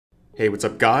Hey, what's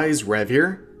up guys, Rev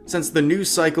here. Since the news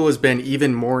cycle has been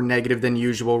even more negative than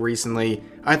usual recently,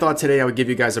 I thought today I would give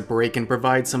you guys a break and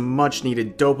provide some much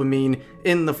needed dopamine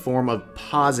in the form of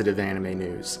positive anime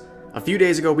news. A few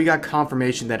days ago we got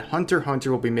confirmation that Hunter x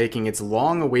Hunter will be making its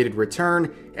long-awaited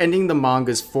return, ending the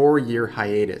manga's 4-year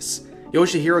hiatus.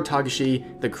 Yoshihiro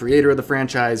Togashi, the creator of the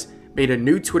franchise, made a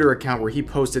new Twitter account where he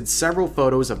posted several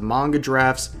photos of manga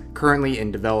drafts currently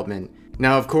in development.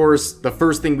 Now of course, the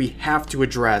first thing we have to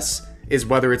address is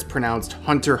whether it's pronounced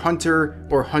Hunter x Hunter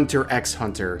or Hunter x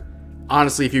Hunter.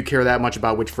 Honestly, if you care that much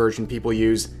about which version people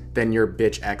use, then you're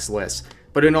bitch X-less.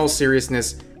 But in all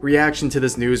seriousness, reaction to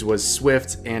this news was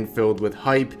swift and filled with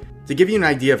hype. To give you an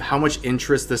idea of how much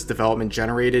interest this development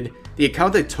generated, the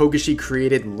account that Togashi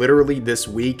created literally this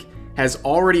week has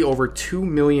already over 2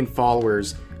 million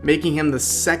followers, making him the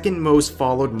second most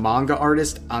followed manga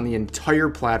artist on the entire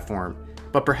platform.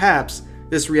 But perhaps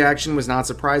this reaction was not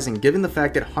surprising given the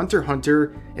fact that Hunter x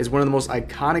Hunter is one of the most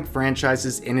iconic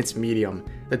franchises in its medium,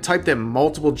 the type that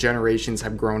multiple generations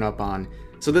have grown up on.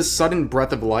 So this sudden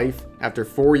breath of life, after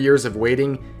 4 years of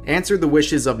waiting, answered the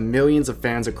wishes of millions of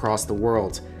fans across the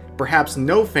world. Perhaps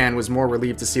no fan was more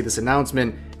relieved to see this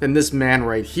announcement than this man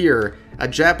right here, a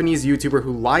Japanese YouTuber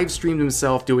who live streamed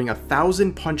himself doing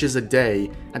 1,000 punches a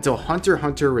day until Hunter x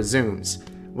Hunter resumes.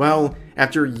 Well,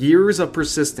 after years of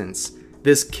persistence,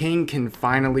 this king can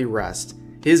finally rest.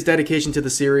 His dedication to the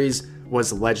series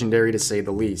was legendary to say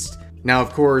the least. Now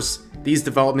of course, these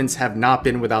developments have not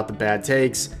been without the bad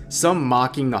takes, some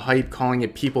mocking the hype, calling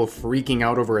it people freaking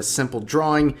out over a simple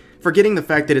drawing, forgetting the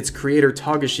fact that its creator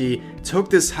Togashi took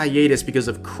this hiatus because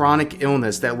of chronic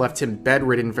illness that left him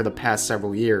bedridden for the past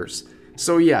several years.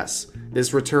 So yes,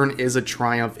 this return is a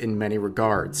triumph in many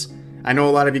regards. I know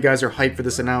a lot of you guys are hyped for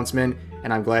this announcement,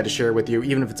 and I'm glad to share it with you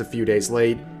even if it's a few days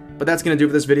late. But that's going to do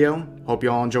for this video. Hope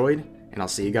you all enjoyed, and I'll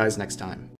see you guys next time.